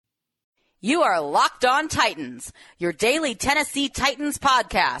You are Locked On Titans, your daily Tennessee Titans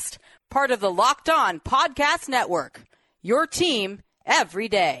podcast, part of the Locked On Podcast Network, your team every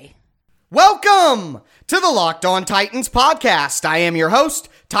day. Welcome to the Locked On Titans podcast. I am your host,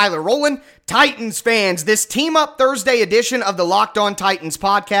 Tyler Rowland. Titans fans, this Team Up Thursday edition of the Locked On Titans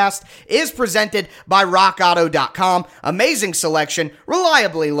podcast is presented by RockAuto.com. Amazing selection,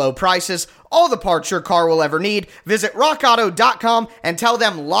 reliably low prices, all the parts your car will ever need. Visit RockAuto.com and tell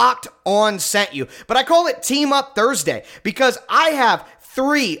them Locked On sent you. But I call it Team Up Thursday because I have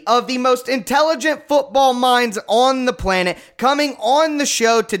three of the most intelligent football minds on the planet coming on the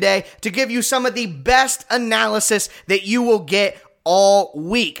show today to give you some of the best analysis that you will get all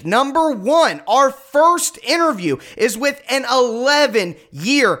week. Number one, our first interview is with an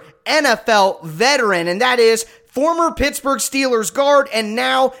 11-year NFL veteran, and that is former Pittsburgh Steelers guard and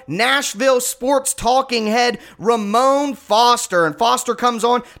now Nashville sports talking head Ramon Foster. And Foster comes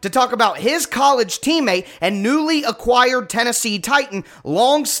on to talk about his college teammate and newly acquired Tennessee Titan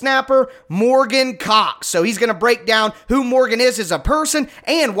long snapper Morgan Cox. So he's going to break down who Morgan is as a person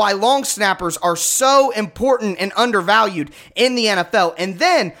and why long snappers are so important and undervalued in the NFL. And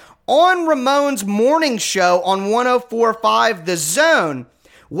then on Ramon's morning show on 104.5 The Zone,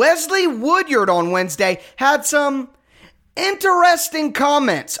 Wesley Woodyard on Wednesday had some interesting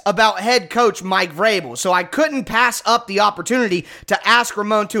comments about head coach Mike Vrabel, so I couldn't pass up the opportunity to ask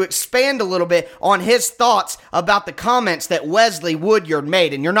Ramon to expand a little bit on his thoughts about the comments that Wesley Woodyard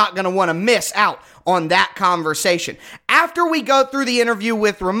made, and you're not going to want to miss out on that conversation. After we go through the interview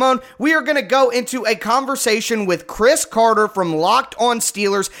with Ramon, we are going to go into a conversation with Chris Carter from Locked On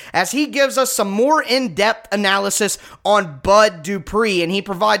Steelers as he gives us some more in-depth analysis on Bud Dupree, and he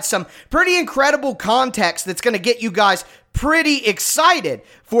provides some pretty incredible context that's going to get you guys pretty excited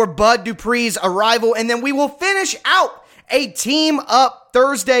for Bud Dupree's arrival. And then we will finish out a Team Up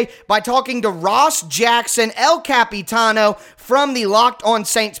Thursday by talking to Ross Jackson, El Capitano, from the Locked On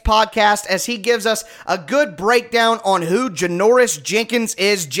Saints podcast as he gives us a good breakdown on who Janoris Jenkins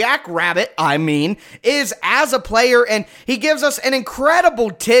is, is as a player, and he gives us an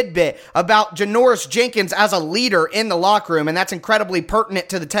incredible tidbit about Janoris Jenkins as a leader in the locker room, and that's incredibly pertinent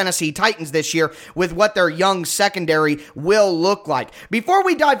to the Tennessee Titans this year with what their young secondary will look like. Before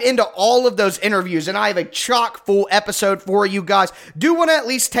we dive into all of those interviews, and I have a chock full episode for you guys, do want to at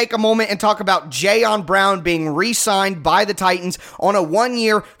least take a moment and talk about Jayon Brown being re-signed by the Titans on a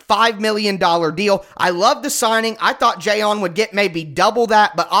 1-year, $5 million deal. I love the signing. I thought Jayon would get maybe double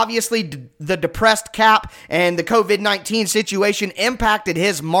that, but obviously the depressed cap and the COVID-19 situation impacted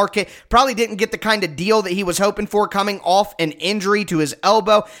his market. Probably didn't get the kind of deal that he was hoping for coming off an injury to his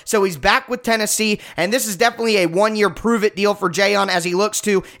elbow. So he's back with Tennessee, and this is definitely a 1-year prove-it deal for Jayon as he looks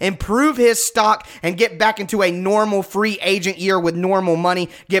to improve his stock and get back into a normal free agent year with normal money,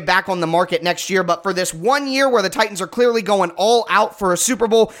 get back on the market next year. But for this 1 year where the Titans are clearly going all out for a Super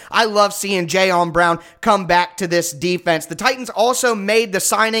Bowl, I love seeing Jayon Brown come back to this defense. The Titans also made the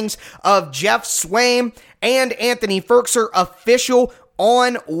signings of Jeff Swaim and Anthony Firkser official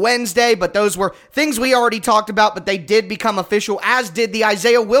on Wednesday, but those were things we already talked about, but they did become official, as did the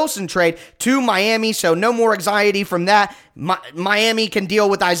Isaiah Wilson trade to Miami, so no more anxiety from that. Miami can deal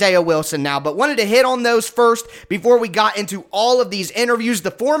with Isaiah Wilson now, but wanted to hit on those first before we got into all of these interviews.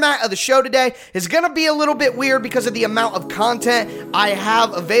 The format of the show today is going to be a little bit weird because of the amount of content I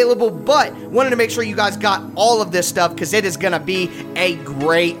have available, but wanted to make sure you guys got all of this stuff because it is going to be a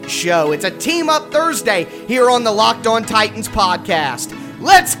great show. It's a Team Up Thursday here on the Locked On Titans podcast.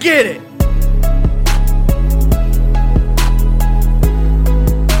 Let's get it!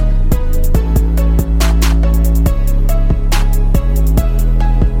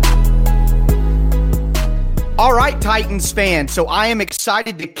 All right, Titans fans, so I am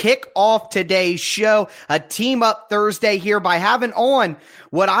excited to kick off today's show, a Team Up Thursday here, by having on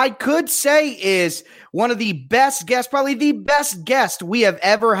what I could say is one of the best guests, probably the best guest we have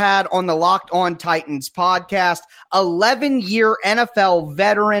ever had on the Locked On Titans podcast, 11-year NFL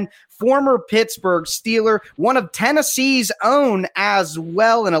veteran, former Pittsburgh Steeler, one of Tennessee's own as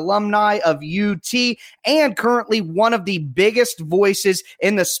well, an alumni of UT, and currently one of the biggest voices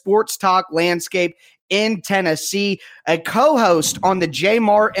in the sports talk landscape in Tennessee, a co-host on the J.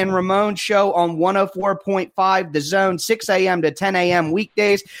 Mart and Ramon show on 104.5 The Zone, 6 a.m. to 10 a.m.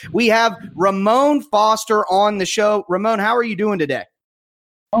 weekdays. We have Ramon Foster on the show. Ramon, how are you doing today?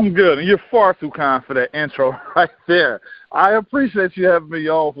 I'm good, and you're far too kind for that intro right there. I appreciate you having me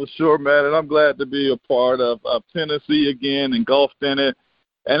on for sure, man, and I'm glad to be a part of Tennessee again, engulfed in it.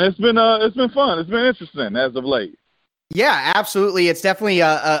 And it's been fun. It's been interesting as of late. Yeah, absolutely. It's definitely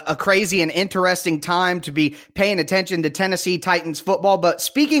a crazy and interesting time to be paying attention to Tennessee Titans football. But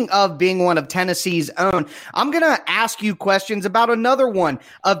speaking of being one of Tennessee's own, I'm going to ask you questions about another one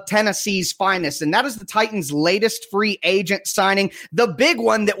of Tennessee's finest, and that is the Titans' latest free agent signing, the big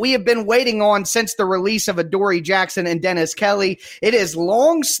one that we have been waiting on since the release of Adoree Jackson and Dennis Kelly. It is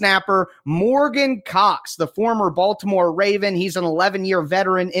long snapper Morgan Cox, the former Baltimore Raven. He's an 11-year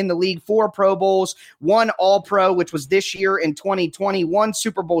veteran in the league, 4 Pro Bowls, 1 All-Pro, which was this year in 2020, 1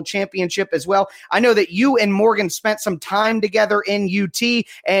 Super Bowl championship as well. I know that you and Morgan spent some time together in UT,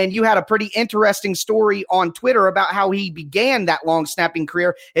 and you had a pretty interesting story on Twitter about how he began that long snapping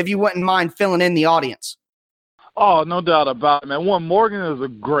career, if you wouldn't mind filling in the audience. Oh, no doubt about it, man. Morgan is a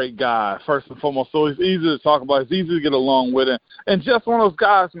great guy, first and foremost, so he's easy to talk about. It's easy to get along with him. And just one of those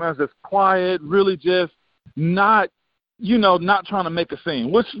guys, man, that's quiet, really just not trying to make a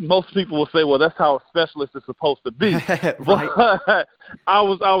scene, which most people will say, well, that's how a specialist is supposed to be. Right. But I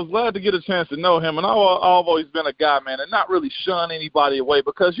was glad to get a chance to know him, and I've always been a guy, man, and not really shun anybody away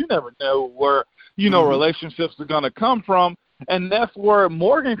because you never know where, relationships are going to come from, and that's where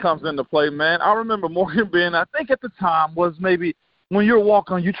Morgan comes into play, man. I remember Morgan being, I think at the time, was maybe when you're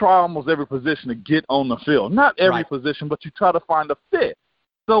walking, you try almost every position to get on the field. Not every position, but you try to find a fit.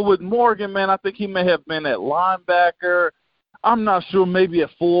 So with Morgan, man, I think he may have been at linebacker. I'm not sure, maybe a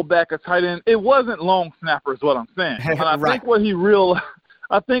fullback or tight end. It wasn't long snapper is what I'm saying. And I think what he realized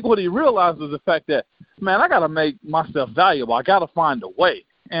is the fact that, man, I got to make myself valuable. I got to find a way.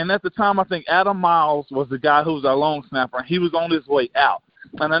 And at the time, I think Adam Miles was the guy who was our long snapper, and he was on his way out.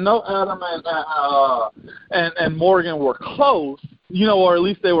 And I know Adam and Morgan were close, or at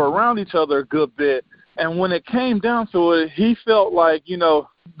least they were around each other a good bit. And when it came down to it, he felt like,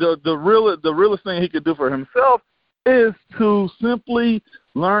 the realest thing he could do for himself is to simply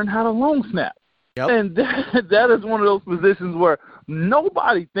learn how to long snap. Yep. And that is one of those positions where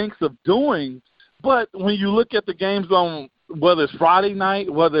nobody thinks of doing. But when you look at the games on whether it's Friday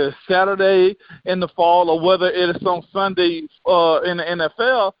night, whether it's Saturday in the fall, or whether it is on Sunday in the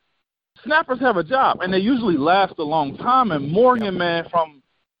NFL, snappers have a job, and they usually last a long time. And Morgan, man, from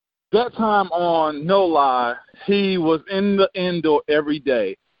that time on, no lie, he was in the indoor every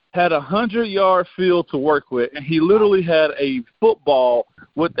day, had 100-yard field to work with, and he literally had a football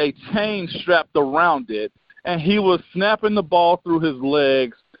with a chain strapped around it, and he was snapping the ball through his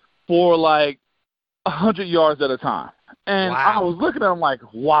legs for like 100 yards at a time. And I was looking at him like,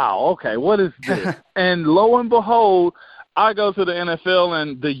 wow, okay, what is this? And lo and behold, I go to the NFL,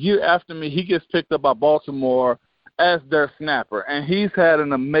 and the year after me, he gets picked up by Baltimore as their snapper. And he's had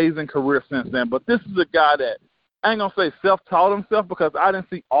an amazing career since then. But this is a guy that, I ain't going to say self-taught himself because I didn't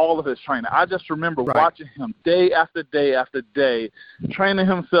see all of his training. I just remember watching him day after day after day, training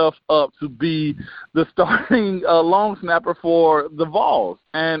himself up to be the starting long snapper for the Vols.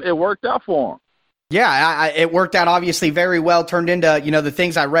 And it worked out for him. Yeah, it worked out obviously very well, turned into, the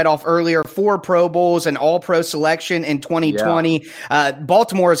things I read off earlier, 4 Pro Bowls and All-Pro selection in 2020. Yeah.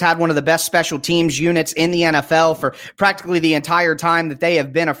 Baltimore has had one of the best special teams units in the NFL for practically the entire time that they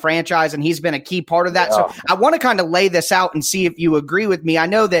have been a franchise, and he's been a key part of that. Yeah. So I want to kind of lay this out and see if you agree with me. I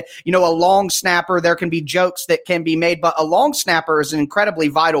know that, a long snapper, there can be jokes that can be made, but a long snapper is an incredibly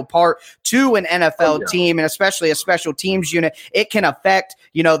vital part to an NFL team, and especially a special teams unit. It can affect,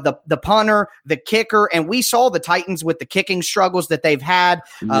 the punter, the kicker, and we saw the Titans with the kicking struggles that they've had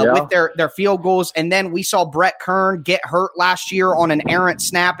with their field goals. And then we saw Brett Kern get hurt last year on an errant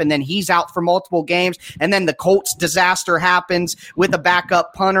snap, and then he's out for multiple games. And then the Colts disaster happens with a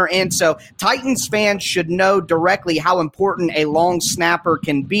backup punter. And so Titans fans should know directly how important a long snapper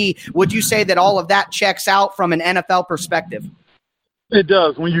can be. Would you say that all of that checks out from an NFL perspective? It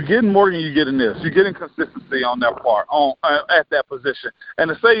does. When you get in Morgan, you get in this. You're getting consistency on that part, at that position. And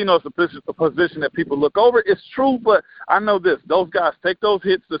to say, it's a position that people look over, it's true, but I know this. Those guys take those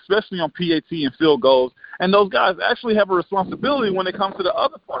hits, especially on PAT and field goals, and those guys actually have a responsibility when it comes to the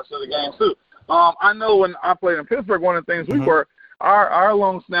other parts of the game, too. I know when I played in Pittsburgh, one of the things we were, our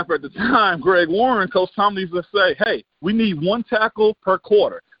long snapper at the time, Greg Warren, Coach Tom used to say, hey, we need 1 tackle per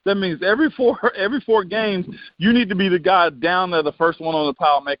quarter. That means every four games, you need to be the guy down there, the first one on the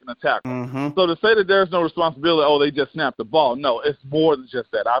pile making a tackle. Mm-hmm. So to say that there's no responsibility, they just snapped the ball, no, it's more than just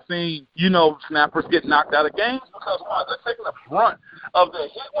that. I've seen, snappers get knocked out of games because they're taking the brunt of the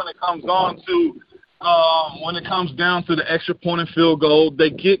hit when it comes down to the extra point and field goal. They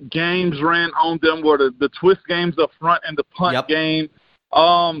get games ran on them where the twist games up front and the punt game.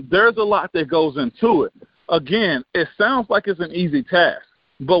 There's a lot that goes into it. Again, it sounds like it's an easy task.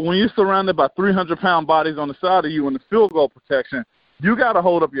 But when you're surrounded by 300-pound bodies on the side of you in the field goal protection, you got to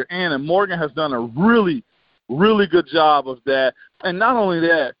hold up your end. And Morgan has done a really, really good job of that. And not only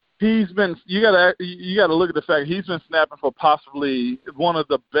that, he's been – you got to look at the fact he's been snapping for possibly one of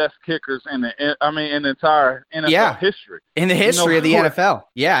the best kickers in the entire NFL history. In the history of the NFL.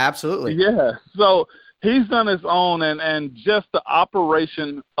 Yeah, absolutely. Yeah. So he's done his own, and just the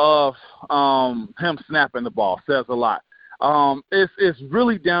operation of him snapping the ball says a lot. It's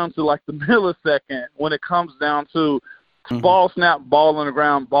really down to like the millisecond when it comes down to ball snap, ball on the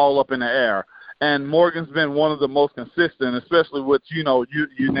ground, ball up in the air. And Morgan's been one of the most consistent, especially with, you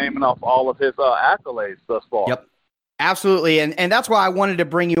naming off all of his accolades thus far. Yep. Absolutely, and that's why I wanted to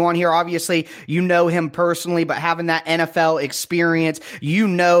bring you on here. Obviously, you know him personally, but having that NFL experience, you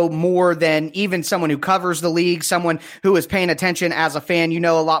know more than even someone who covers the league, someone who is paying attention as a fan. You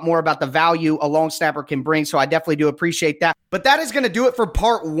know a lot more about the value a long snapper can bring, so I definitely do appreciate that. But that is going to do it for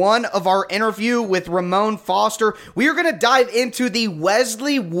part one of our interview with Ramon Foster. We are going to dive into the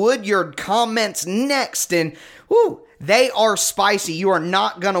Wesley Woodyard comments next, and they are spicy. You are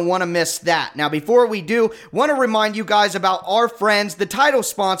not going to want to miss that. Now, before we do, want to remind you guys about our friends, the title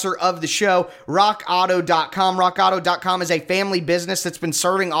sponsor of the show, RockAuto.com. RockAuto.com is a family business that's been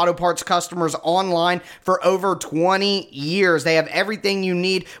serving auto parts customers online for over 20 years. They have everything you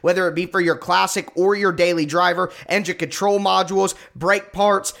need, whether it be for your classic or your daily driver, engine control modules, brake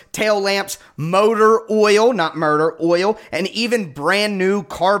parts, tail lamps, motor oil, not murder, oil, and even brand new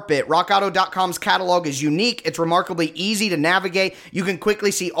carpet. RockAuto.com's catalog is unique. It's remarkably easy to navigate. You can quickly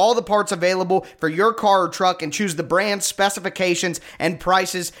see all the parts available for your car or truck and choose the brand, specifications, and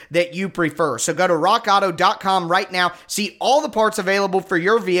prices that you prefer. So go to rockauto.com right now, see all the parts available for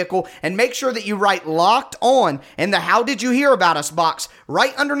your vehicle, and make sure that you write Locked On in the How Did You Hear About Us box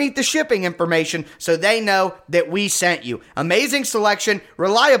right underneath the shipping information so they know that we sent you. Amazing selection,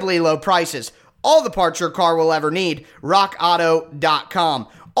 reliably low prices, all the parts your car will ever need. rockauto.com.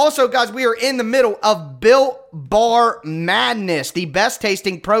 Also, guys, we are in the middle of Built Bar Madness, the best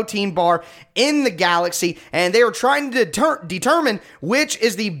tasting protein bar in the galaxy, and they are trying to determine which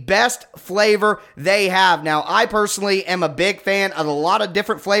is the best flavor they have. Now, I personally am a big fan of a lot of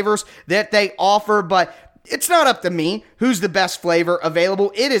different flavors that they offer, but it's not up to me who's the best flavor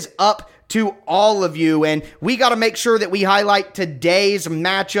available. It is up to all of you, and we got to make sure that we highlight today's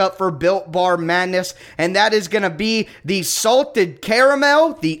matchup for Built Bar Madness, and that is going to be the Salted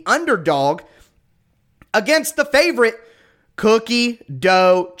Caramel, the underdog, against the favorite, Cookie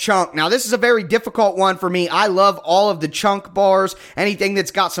Dough Chunk. Now, this is a very difficult one for me. I love all of the chunk bars, anything that's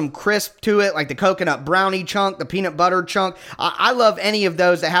got some crisp to it, like the coconut brownie chunk, the peanut butter chunk. I love any of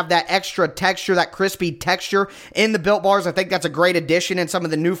those that have that extra texture, that crispy texture in the Built Bars. I think that's a great addition in some of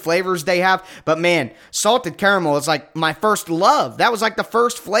the new flavors they have. But man, salted caramel is like my first love. That was like the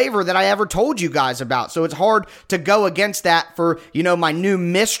first flavor that I ever told you guys about. So it's hard to go against that for, my new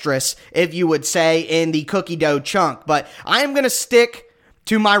mistress, if you would say, in the Cookie Dough Chunk. But I am going to stick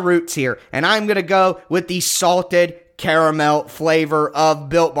to my roots here, and I'm going to go with the salted caramel flavor of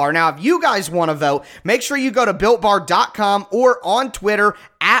Built Bar. Now, if you guys want to vote, make sure you go to BuiltBar.com or on Twitter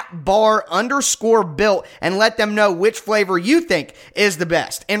 @bar_built and let them know which flavor you think is the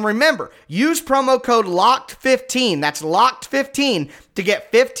best. And remember, use promo code LOCKED15, that's LOCKED15, to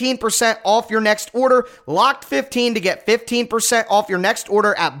get 15% off your next order. LOCKED15 to get 15% off your next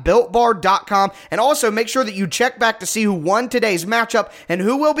order at BuiltBar.com. And also make sure that you check back to see who won today's matchup and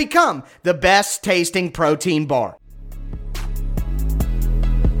who will become the best tasting protein bar.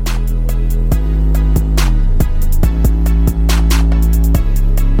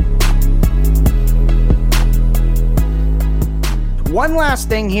 One last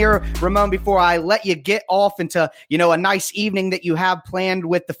thing here, Ramon, before I let you get off into, a nice evening that you have planned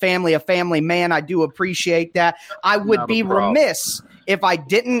with the family, a family man. I do appreciate that. I would be remiss if I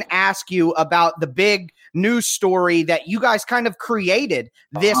didn't ask you about the big news story that you guys kind of created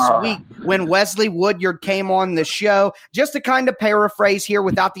this week when Wesley Woodyard came on the show. Just to kind of paraphrase here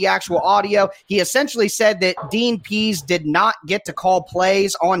without the actual audio, he essentially said that Dean Pease did not get to call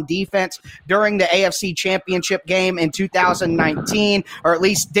plays on defense during the AFC Championship game in 2019, or at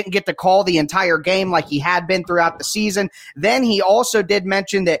least didn't get to call the entire game like he had been throughout the season. Then he also did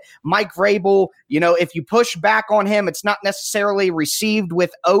mention that Mike Vrabel, if you push back on him, it's not necessarily received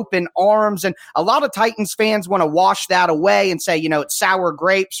with open arms. And a lot of Titans fans want to wash that away and say, it's sour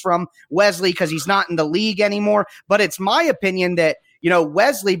grapes from Wesley because he's not in the league anymore. But it's my opinion that,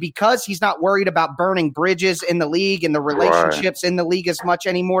 Wesley, because he's not worried about burning bridges in the league and the relationships in the league as much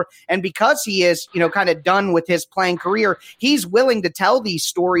anymore, and because he is, kind of done with his playing career, he's willing to tell these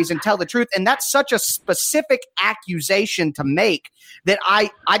stories and tell the truth. And that's such a specific accusation to make that I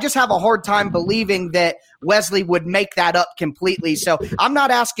just have a hard time believing that Wesley would make that up completely. So I'm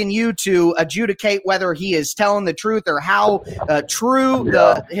not asking you to adjudicate whether he is telling the truth or how true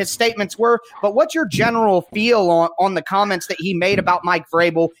his statements were, but what's your general feel on the comments that he made about Mike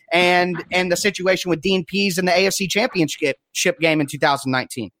Vrabel and the situation with Dean Pease in the AFC Championship game in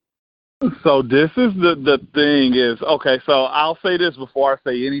 2019? So this is the thing is, okay, so I'll say this before I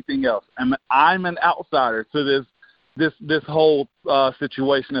say anything else. I'm an outsider to this whole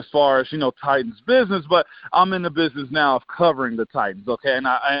situation as far as, Titans business, but I'm in the business now of covering the Titans, okay?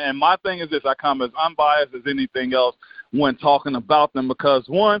 And my thing is this, I come as unbiased as anything else when talking about them because,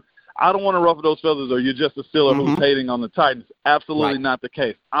 one, I don't want to ruffle those feathers or you're just a Steeler who's hating on the Titans. Absolutely not the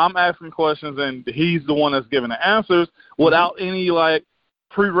case. I'm asking questions, and he's the one that's giving the answers without any,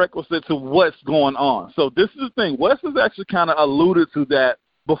 prerequisite to what's going on. So this is the thing. Wes has actually kind of alluded to that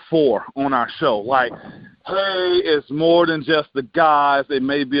before on our show. Like, hey, it's more than just the guys. It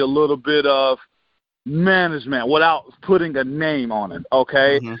may be a little bit of management without putting a name on it,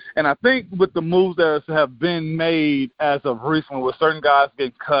 okay? And I think with the moves that have been made as of recently, with certain guys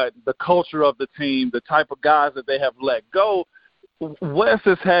getting cut, the culture of the team, the type of guys that they have let go, Wes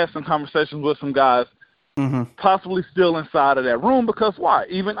has had some conversations with some guys possibly still inside of that room because why?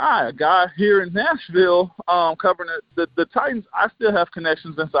 Even I, a guy here in Nashville covering the Titans, I still have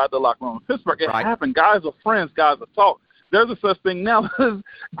connections inside the locker room in Pittsburgh. It happened. Guys are friends. Guys are talk. There's a such thing now as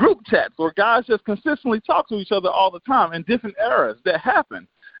group chats where guys just consistently talk to each other all the time in different eras that happen.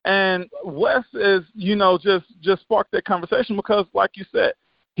 And Wes is, just sparked that conversation because, like you said,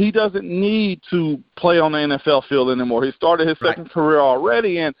 he doesn't need to play on the NFL field anymore. He started his second career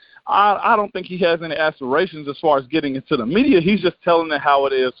already, and I don't think he has any aspirations as far as getting into the media. He's just telling it how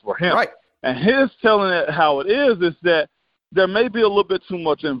it is for him. And his telling it how it is that there may be a little bit too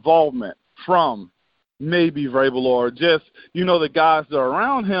much involvement from maybe Vrabel or just, the guys that are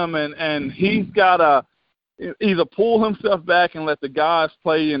around him, and he's got to either pull himself back and let the guys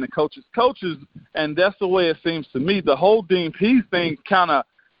play and the coaches, and that's the way it seems to me. The whole Dean Pease thing kind of,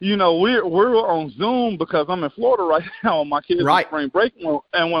 we're on Zoom because I'm in Florida right now and my kids are spring break.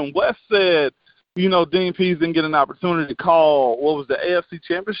 And when Wes said, Dean Pease didn't get an opportunity to call, what was the AFC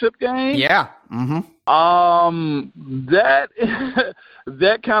Championship game? Yeah.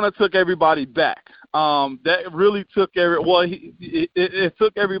 That kind of took everybody back. That really took it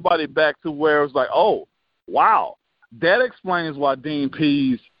took everybody back to where it was like, oh, wow, that explains why Dean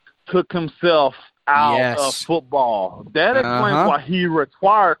Pease took himself out of football. That explains why he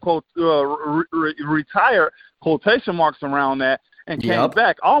retired, quotation marks around that, and came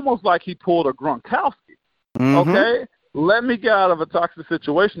back, almost like he pulled a Gronkowski. Okay? Let me get out of a toxic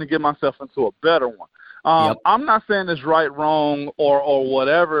situation and get myself into a better one. I'm not saying it's right, wrong, or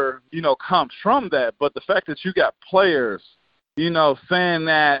whatever, comes from that, but the fact that you got players, saying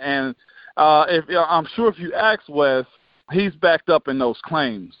that, and I'm sure if you ask Wes, he's backed up in those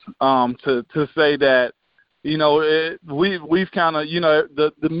claims to say that, we've kind of,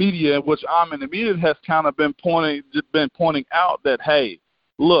 the media, which I'm in the media, has kind of been pointing out that, hey,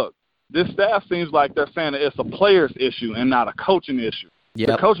 look, this staff seems like they're saying that it's a player's issue and not a coaching issue.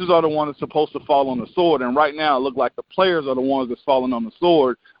 The coaches are the ones that's supposed to fall on the sword, and right now it looks like the players are the ones that's falling on the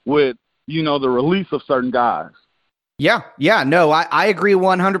sword with, the release of certain guys. Yeah, no, I agree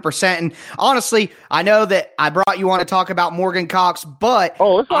 100%. And honestly, I know that I brought you on to talk about Morgan Cox, but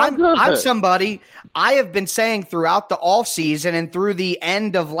I'm somebody I have been saying throughout the offseason and through the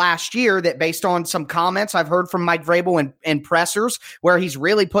end of last year that based on some comments I've heard from Mike Vrabel and pressers where he's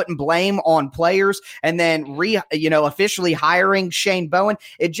really putting blame on players and then officially hiring Shane Bowen,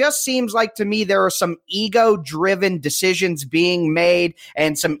 it just seems like to me there are some ego-driven decisions being made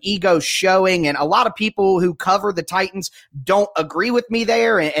and some ego showing, and a lot of people who cover the Titans don't agree with me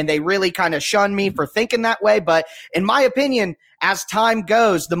there, and they really kind of shun me for thinking that way. But in my opinion, as time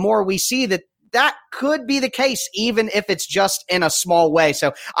goes, the more we see that could be the case, even if it's just in a small way.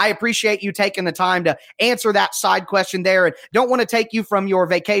 So I appreciate you taking the time to answer that side question there, and don't want to take you from your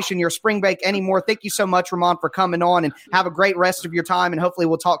vacation, your spring break anymore. Thank you so much, Ramon, for coming on, and have a great rest of your time, and hopefully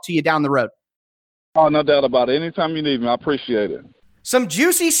we'll talk to you down the road. Oh, no doubt about it. Anytime you need me, I appreciate it. Some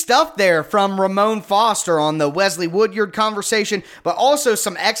juicy stuff there from Ramon Foster on the Wesley Woodyard conversation, but also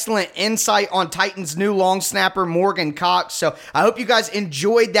some excellent insight on Titans' new long snapper, Morgan Cox. So I hope you guys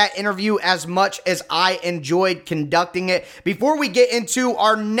enjoyed that interview as much as I enjoyed conducting it. Before we get into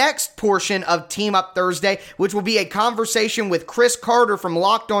our next portion of Team Up Thursday, which will be a conversation with Chris Carter from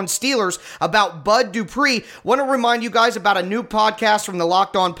Locked On Steelers about Bud Dupree, want to remind you guys about a new podcast from the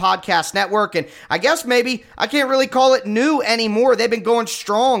Locked On Podcast Network. And I guess maybe I can't really call it new anymore. They've been going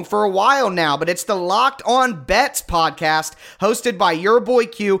strong for a while now, but it's the Locked On Bets podcast hosted by your boy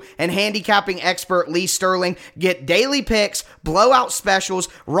Q and handicapping expert Lee Sterling. Get daily picks, blowout specials,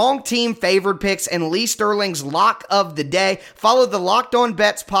 wrong team favored picks, and Lee Sterling's lock of the day. Follow the Locked On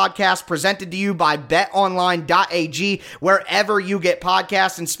Bets podcast presented to you by betonline.ag wherever you get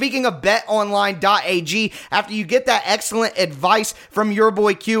podcasts. And speaking of betonline.ag, after you get that excellent advice from your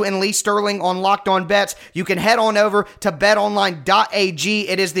boy Q and Lee Sterling on Locked On Bets, you can head on over to betonline.ag.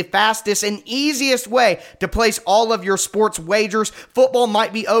 It is the fastest and easiest way to place all of your sports wagers. Football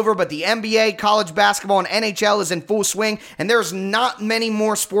might be over, but the NBA, college basketball, and NHL is in full swing, and there's not many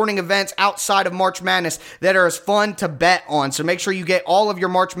more sporting events outside of March Madness that are as fun to bet on. So make sure you get all of your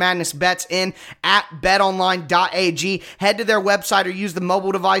March Madness bets in at betonline.ag. Head to their website or use the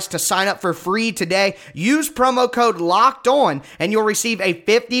mobile device to sign up for free today. Use promo code LOCKEDON, and you'll receive a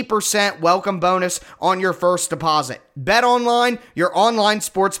 50% welcome bonus on your first deposit. BetOnline, your online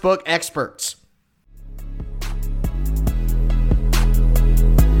sportsbook experts.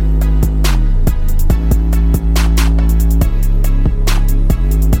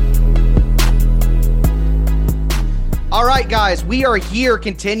 All right, guys, we are here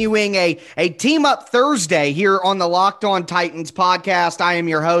continuing a Team Up Thursday here on the Locked On Titans podcast. I am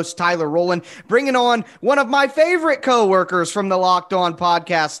your host, Tyler Rowland, bringing on one of my favorite coworkers from the Locked On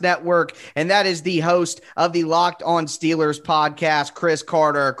Podcast Network, and that is the host of the Locked On Steelers podcast, Chris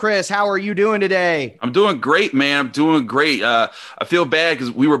Carter. Chris, how are you doing today? I'm doing great, man. I'm doing great. I feel bad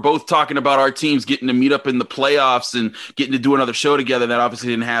because we were both talking about our teams getting to meet up in the playoffs and getting to do another show together. That obviously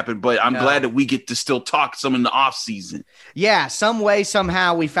didn't happen, but I'm glad that we get to still talk some in the off season. Yeah, some way,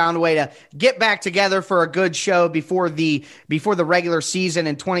 somehow we found a way to get back together for a good show before the regular season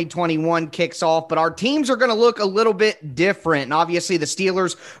in 2021 kicks off. But our teams are going to look a little bit different. And obviously the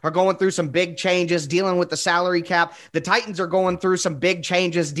Steelers are going through some big changes, dealing with the salary cap. The Titans are going through some big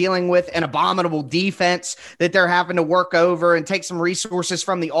changes, dealing with an abominable defense that they're having to work over and take some resources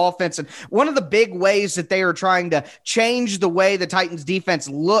from the offense. And one of the big ways that they are trying to change the way the Titans defense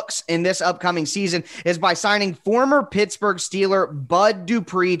looks in this upcoming season is by signing former Pittsburgh Steeler Bud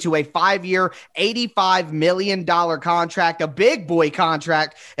Dupree to a 5-year, $85 million contract, a big boy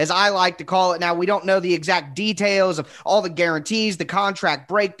contract, as I like to call it. Now, we don't know the exact details of all the guarantees, the contract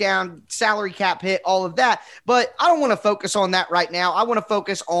breakdown, salary cap hit, all of that, but I don't want to focus on that right now. I want to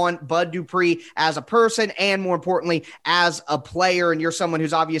focus on Bud Dupree as a person and, more importantly, as a player, and you're someone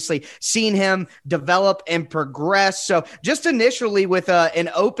who's obviously seen him develop and progress. So just initially with an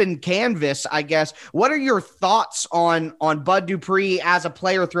open canvas, I guess, what are your thoughts on Bud Dupree as a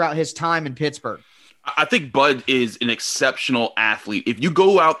player throughout his time in Pittsburgh? I think Bud is an exceptional athlete. If you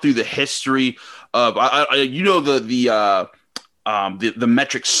go out through the history of, the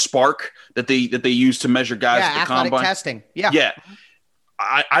metric SPARK that they use to measure guys at the athletic combine testing. Yeah.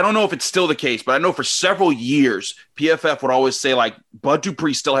 I don't know if it's still the case, but I know for several years, PFF would always say, like, Bud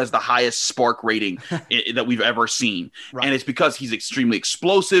Dupree still has the highest SPARK rating that we've ever seen. Right. And it's because he's extremely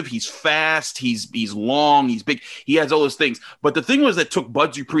explosive. He's fast. He's long. He's big. He has all those things. But the thing was that took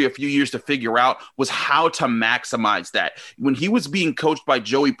Bud Dupree a few years to figure out was how to maximize that. When he was being coached by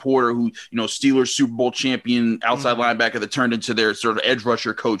Joey Porter, who, Steelers Super Bowl champion outside linebacker that turned into their sort of edge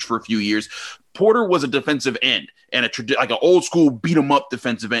rusher coach for a few years, Porter was a defensive end and like an old school beat 'em up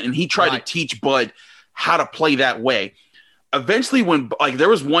defensive end. And he tried to teach Bud how to play that way. Eventually, when there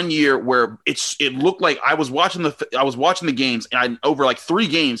was one year where it looked like I was watching the games, and over like 3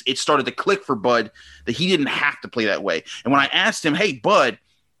 games, it started to click for Bud that he didn't have to play that way. And when I asked him, "Hey, Bud,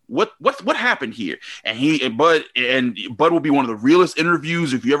 what happened here?" And Bud will be one of the realest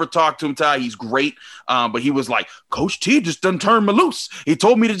interviews. If you ever talk to him, Ty, he's great. But he was like, "Coach T just done turned me loose. He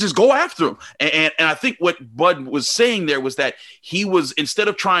told me to just go after him." And I think what Bud was saying there was that he was, instead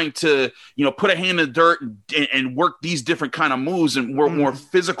of trying to, put a hand in the dirt and work these different kind of moves and more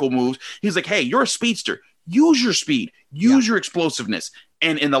physical moves, he's like, "Hey, you're a speedster. Use your speed. Use your explosiveness."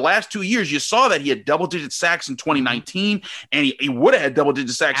 And in the last 2 years, you saw that he had double-digit sacks in 2019, and he would have had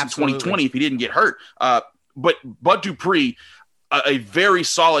double-digit sacks in 2020 if he didn't get hurt. But Bud Dupree, a very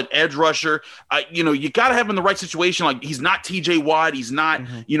solid edge rusher. You got to have him in the right situation. Like, he's not TJ Watt. He's not,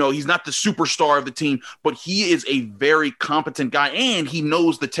 he's not the superstar of the team, but he is a very competent guy, and he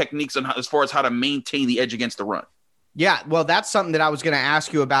knows the techniques as far as how to maintain the edge against the run. Yeah, well, that's something that I was going to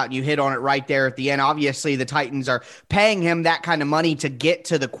ask you about, and you hit on it right there at the end. Obviously, the Titans are paying him that kind of money to get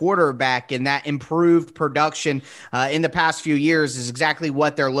to the quarterback, and that improved production in the past few years is exactly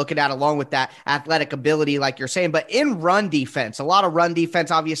what they're looking at, along with that athletic ability, like you're saying. But in run defense, a lot of run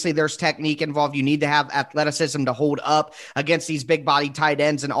defense, obviously, there's technique involved. You need to have athleticism to hold up against these big-body tight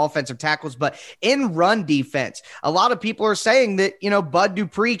ends and offensive tackles. But in run defense, a lot of people are saying that, Bud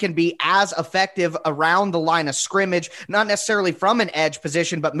Dupree can be as effective around the line of scrimmage, not necessarily from an edge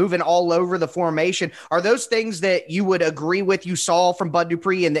position, but moving all over the formation. Are those things that you would agree with you saw from Bud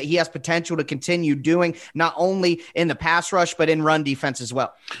Dupree and that he has potential to continue doing, not only in the pass rush, but in run defense as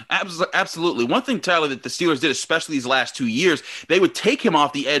well? Absolutely. One thing, Tyler, that the Steelers did, especially these last 2 years, they would take him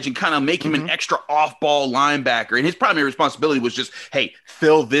off the edge and kind of make him an extra off-ball linebacker. And his primary responsibility was just, hey,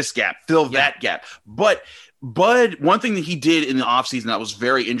 fill this gap, fill that gap. But Bud, one thing that he did in the offseason that was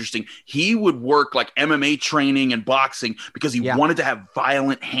very interesting, he would work like MMA training and boxing because he wanted to have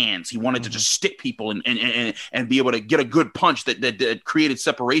violent hands. He wanted to just stick people and be able to get a good punch that created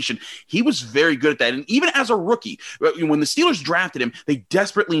separation. He was very good at that. And even as a rookie, when the Steelers drafted him, they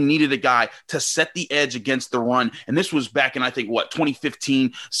desperately needed a guy to set the edge against the run. And this was back in, I think,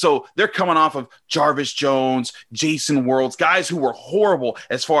 2015. So they're coming off of Jarvis Jones, Jason Worlds, guys who were horrible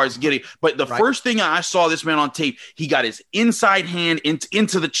as far as getting. But the first thing I saw this man on tape, he got his inside hand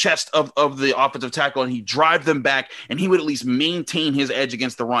into the chest of the offensive tackle, and he drive them back, and he would at least maintain his edge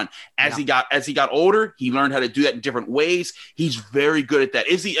against the run. As he got older, he learned how to do that in different ways. He's very good at that.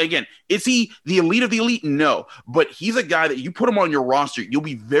 Is he the elite of the elite? No, but he's a guy that you put him on your roster, you'll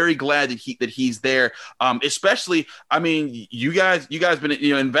be very glad that he's there. Especially, I mean, you guys been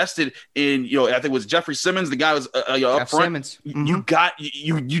invested in, I think it was Jeffrey Simmons, the guy was up front. Simmons.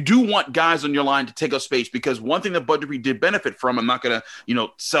 You do want guys on your line to take up space, because one thing that Bud Dupree did benefit from, I'm not going to,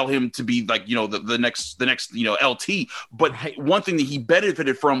 sell him to be like, the next, LT, but one thing that he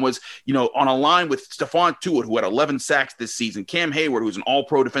benefited from was, on a line with Stephon Tuitt, who had 11 sacks this season, Cam Hayward, who's an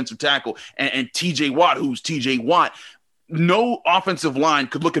all-pro defensive tackle, and TJ Watt, who's TJ Watt. No offensive line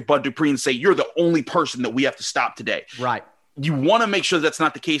could look at Bud Dupree and say, you're the only person that we have to stop today. Right. You want to make sure that's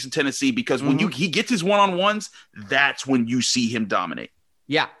not the case in Tennessee, because when he gets his one-on-ones, that's when you see him dominate.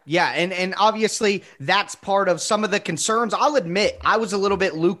 Yeah. And obviously that's part of some of the concerns. I'll admit I was a little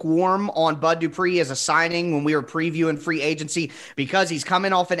bit lukewarm on Bud Dupree as a signing when we were previewing free agency, because he's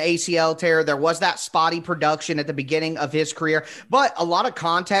coming off an ACL tear. There was that spotty production at the beginning of his career, but a lot of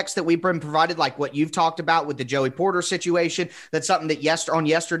context that we've been provided, like what you've talked about with the Joey Porter situation. That's something that on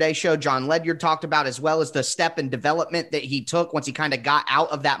yesterday's show, John Ledyard talked about, as well as the step in development that he took once he kind of got out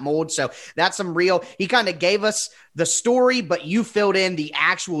of that mold. So that's he kind of gave us the story, but you filled in the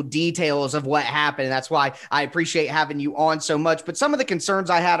actual details of what happened. And that's why I appreciate having you on so much. But some of the concerns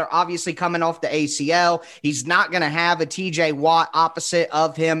I had are obviously coming off the ACL. He's not going to have a TJ Watt opposite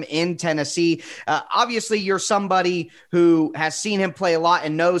of him in Tennessee. Obviously, you're somebody who has seen him play a lot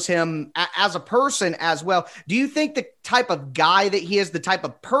and knows him as a person as well. Do you think the type of guy that he is, the type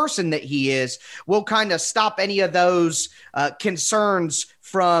of person that he is, will kind of stop any of those concerns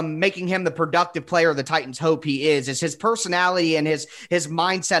from making him the productive player the Titans hope he is? Is his personality and his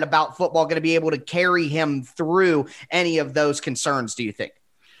mindset about football going to be able to carry him through any of those concerns, do you think?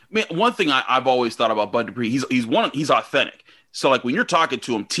 I mean, one thing I've always thought about Bud Dupree, he's authentic. So like when you're talking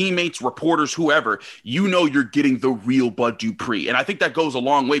to him, teammates, reporters, whoever, you're getting the real Bud Dupree. And I think that goes a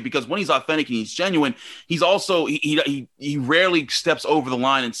long way, because when he's authentic and he's genuine, he's also, he rarely steps over the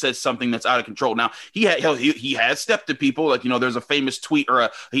line and says something that's out of control. Now he has stepped to people, like, there's a famous tweet, or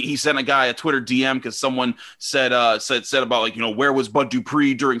he sent a guy a Twitter DM because someone said about, like, where was Bud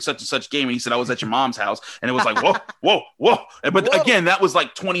Dupree during such and such game? And he said, I was at your mom's house. And it was like, whoa. But again, that was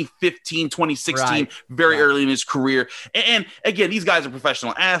like 2015, 2016, very early in his career. And again, these guys are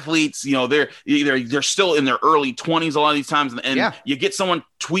professional athletes. They're still in their early 20s a lot of these times, and you get someone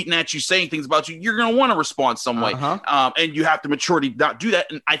tweeting at you, saying things about you, you're going to want to respond some way, and you have to mature to not do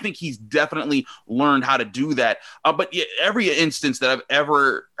that. And I think he's definitely learned how to do that. But every instance that I've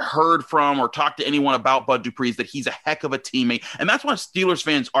ever heard from or talked to anyone about Bud Dupree is that he's a heck of a teammate, and that's why Steelers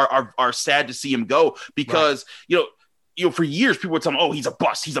fans are sad to see him go, because for years, people would tell him, oh, he's a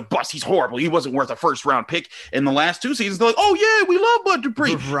bust, he's horrible, he wasn't worth a first-round pick. In the last 2 seasons, they're like, oh, yeah, we love Bud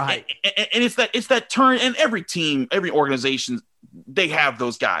Dupree. Right. And it's that turn, and every team, every organization they have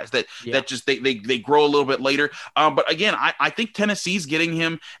those guys that just they grow a little bit later. But again, I think Tennessee's getting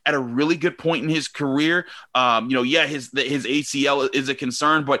him at a really good point in his career. His ACL is a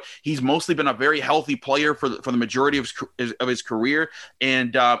concern, but he's mostly been a very healthy player for the majority of his career.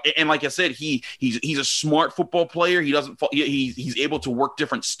 And like I said, he's a smart football player. He doesn't he's able to work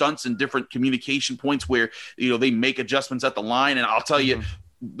different stunts and different communication points where they make adjustments at the line. And I'll tell you,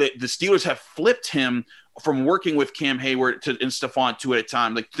 the Steelers have flipped him from working with Cam Hayward and Stephon Tuitt at a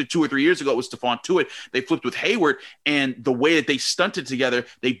time. Like 2 or 3 years ago, it was Stephon Tuitt. They flipped with Hayward, and the way that they stunted together,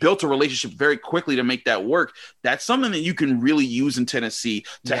 they built a relationship very quickly to make that work. That's something that you can really use in Tennessee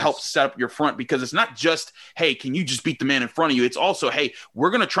to help set up your front, because it's not just, hey, can you just beat the man in front of you? It's also, hey, we're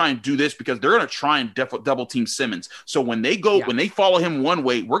going to try and do this because they're going to try and double team Simmons. So when they when they follow him one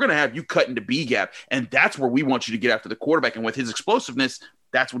way, we're going to have you cut into B gap, and that's where we want you to get after the quarterback. And with his explosiveness,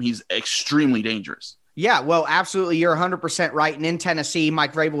 that's when he's extremely dangerous. Yeah, well, absolutely. You're 100% right. And in Tennessee,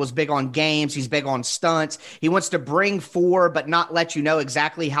 Mike Vrabel was big on games. He's big on stunts. He wants to bring 4, but not let you know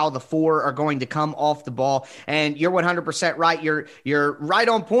exactly how the 4 are going to come off the ball. And you're 100% right. You're right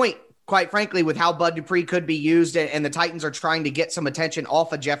on point, quite frankly, with how Bud Dupree could be used. And the Titans are trying to get some attention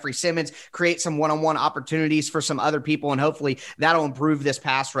off of Jeffrey Simmons, create some one-on-one opportunities for some other people, and hopefully that'll improve this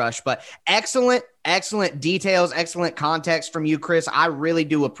pass rush. But excellent details, excellent context from you, Chris. I really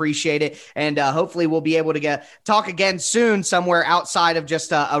do appreciate it. And hopefully we'll be able to talk again soon somewhere outside of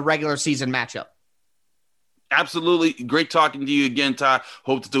just a regular season matchup. Absolutely. Great talking to you again, Ty.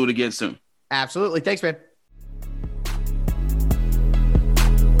 Hope to do it again soon. Absolutely. Thanks, man.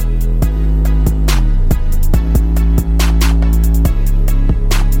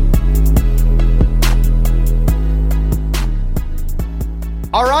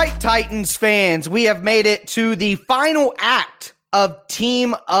 All right, Titans fans, we have made it to the final act of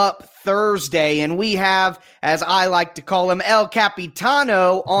Team Up Thursday, and we have, as I like to call him, El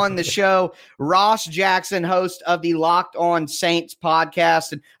Capitano on the show, Ross Jackson, host of the Locked On Saints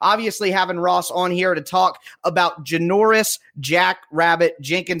podcast, and obviously having Ross on here to talk about Janoris Jackrabbit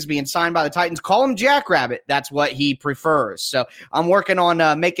Jenkins being signed by the Titans. Call him Jackrabbit. That's what he prefers. So I'm working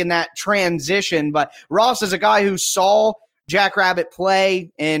on making that transition, but Ross is a guy who saw Jackrabbit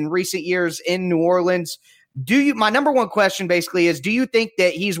play in recent years in New Orleans. My number one question basically is, do you think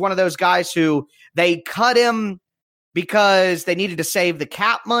that he's one of those guys who they cut him because they needed to save the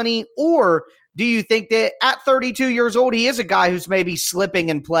cap money? Or do you think that at 32 years old, he is a guy who's maybe slipping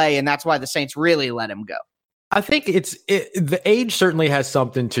in play and that's why the Saints really let him go? I think the age certainly has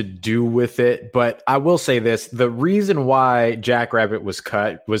something to do with it, but I will say this. The reason why Jackrabbit was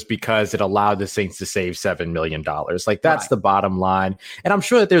cut was because it allowed the Saints to save $7 million. Like, that's the bottom line. And I'm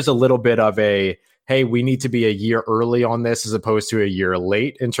sure that there's a little bit of a, hey, we need to be a year early on this as opposed to a year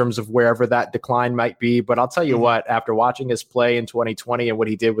late in terms of wherever that decline might be. But I'll tell you what, after watching his play in 2020 and what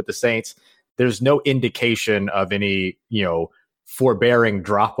he did with the Saints, there's no indication of any, forbearing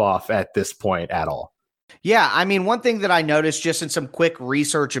drop off at this point at all. Yeah, I mean, one thing that I noticed just in some quick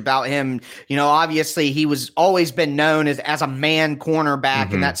research about him, obviously he was always been known as a man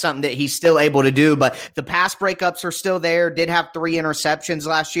cornerback, and that's something that he's still able to do, but the pass breakups are still there, did have 3 interceptions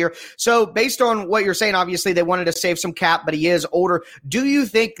last year. So based on what you're saying, obviously they wanted to save some cap, but he is older. Do you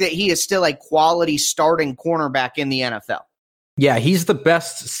think that he is still a quality starting cornerback in the NFL? Yeah, he's the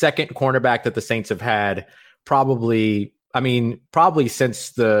best second cornerback that the Saints have had probably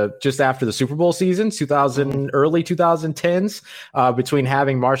since just after the Super Bowl season, early 2010s, between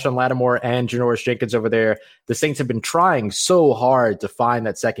having Marshawn Lattimore and Janoris Jenkins over there. The Saints have been trying so hard to find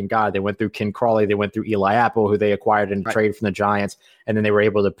that second guy. They went through Ken Crawley. They went through Eli Apple, who they acquired in a trade from the Giants. And then they were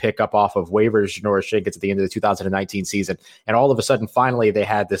able to pick up off of waivers Janoris Jenkins at the end of the 2019 season. And all of a sudden, finally, they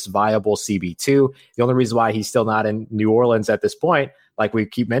had this viable CB2. The only reason why he's still not in New Orleans at this point, like we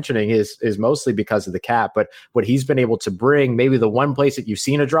keep mentioning, is mostly because of the cap. But what he's been able to bring, maybe the one place that you've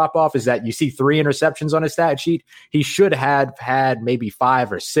seen a drop off is that you see 3 interceptions on his stat sheet. He should have had maybe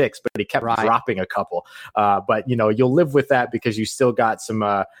 5 or 6, but he kept dropping a couple. But you'll live with that because you still got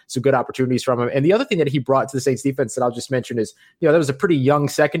some good opportunities from him. And the other thing that he brought to the Saints defense that I'll just mention is, that was a pretty young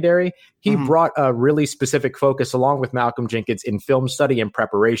secondary. He brought a really specific focus along with Malcolm Jenkins in film study and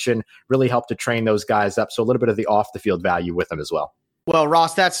preparation, really helped to train those guys up. So a little bit of the off the field value with him as well. Well,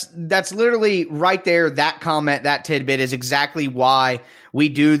 Ross, that's literally right there. That comment, that tidbit is exactly why we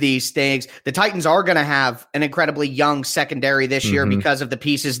do these things. The Titans are going to have an incredibly young secondary this year because of the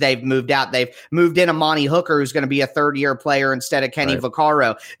pieces they've moved out. They've moved in Amani Hooker, who's going to be a third-year player instead of Kenny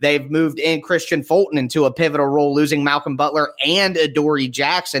Vaccaro. They've moved in Christian Fulton into a pivotal role, losing Malcolm Butler and Adoree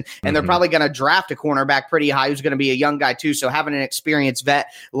Jackson, and they're probably going to draft a cornerback pretty high who's going to be a young guy too. So having an experienced vet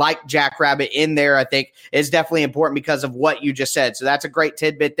like Jack Rabbit in there, I think, is definitely important because of what you just said. So that's a great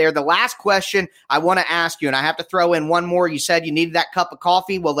tidbit there. The last question I want to ask you, and I have to throw in one more. You said you needed that cup of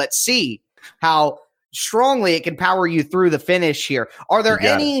coffee. Well, let's see how strongly it can power you through the finish here. Are there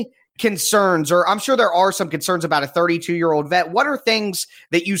any concerns, or I'm sure there are some concerns about a 32-year-old vet? What are things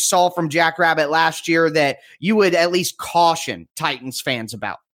that you saw from Jack Rabbit last year that you would at least caution Titans fans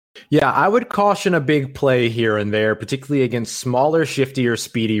about? Yeah, I would caution a big play here and there, particularly against smaller, shiftier,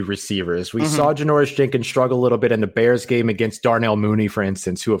 speedy receivers. We saw Janoris Jenkins struggle a little bit in the Bears game against Darnell Mooney, for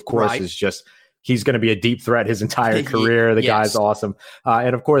instance, who, of course, is just – he's going to be a deep threat his entire career. The guy's awesome.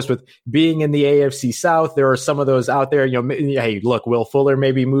 And of course, with being in the AFC South, there are some of those out there. You know, hey, look, Will Fuller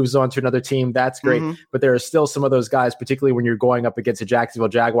maybe moves on to another team. That's great. But there are still some of those guys, particularly when you're going up against the Jacksonville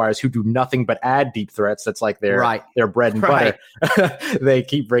Jaguars, who do nothing but add deep threats. That's like their bread and butter. They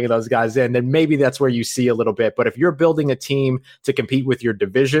keep bringing those guys in. And maybe that's where you see a little bit. But if you're building a team to compete with your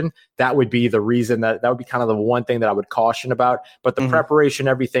division, that would be the reason that would be kind of the one thing that I would caution about. But the preparation,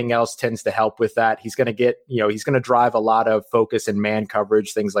 everything else tends to help with that. He's going to get, he's going to drive a lot of focus and man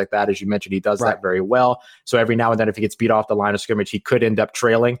coverage, things like that. As you mentioned, he does that very well. So every now and then, if he gets beat off the line of scrimmage, he could end up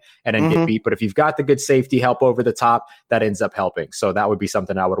trailing and then get beat. But if you've got the good safety help over the top, that ends up helping. So that would be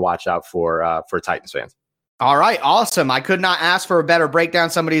something I would watch out for Titans fans. All right, awesome. I could not ask for a better breakdown.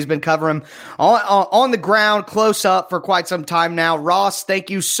 Somebody who's been covering on the ground, close up for quite some time now. Ross, thank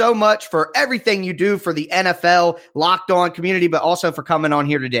you so much for everything you do for the NFL Locked On community, but also for coming on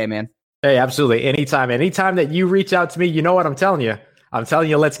here today, man. Hey, absolutely. Anytime that you reach out to me, you know what I'm telling you. I'm telling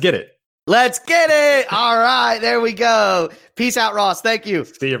you, let's get it. Let's get it. All right, there we go. Peace out, Ross. Thank you.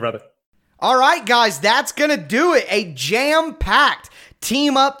 See you, brother. All right, guys, that's going to do it. A jam-packed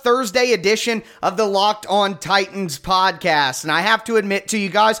Team Up Thursday edition of the Locked On Titans podcast. And I have to admit to you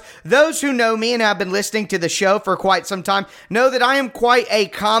guys, those who know me and have been listening to the show for quite some time know that I am quite a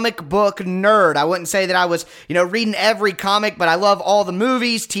comic book nerd. I wouldn't say that I was, reading every comic, but I love all the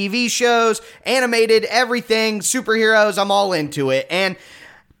movies, TV shows, animated, everything, superheroes. I'm all into it. And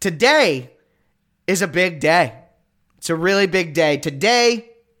today is a big day. It's a really big day. Today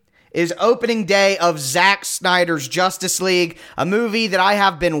is opening day of Zack Snyder's Justice League, a movie that I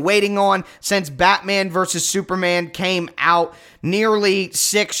have been waiting on since Batman vs. Superman came out nearly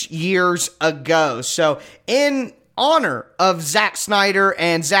 6 years ago. So in honor of Zack Snyder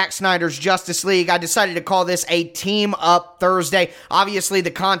and Zack Snyder's Justice League, I decided to call this a Team Up Thursday. Obviously, the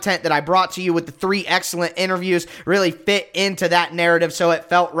content that I brought to you with the 3 excellent interviews really fit into that narrative, so it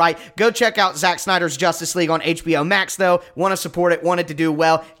felt right. Go check out Zack Snyder's Justice League on HBO Max, though. Want to support it, wanted to do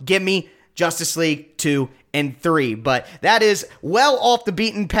well. Give me Justice League 2 and 3. But that is well off the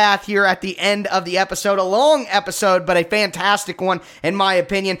beaten path here at the end of the episode. A long episode, but a fantastic one in my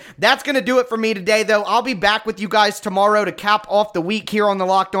opinion. That's going to do it for me today, though. I'll be back with you guys tomorrow to cap off the week here on the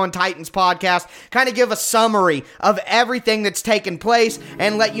Locked On Titans podcast, kind of give a summary of everything that's taken place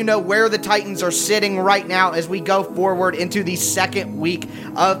and let you know where the Titans are sitting right now as we go forward into the second week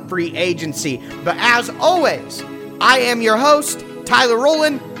of free agency. But as always, I am your host, Tyler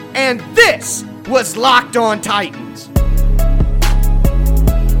Rowland, and this was Locked On Titans.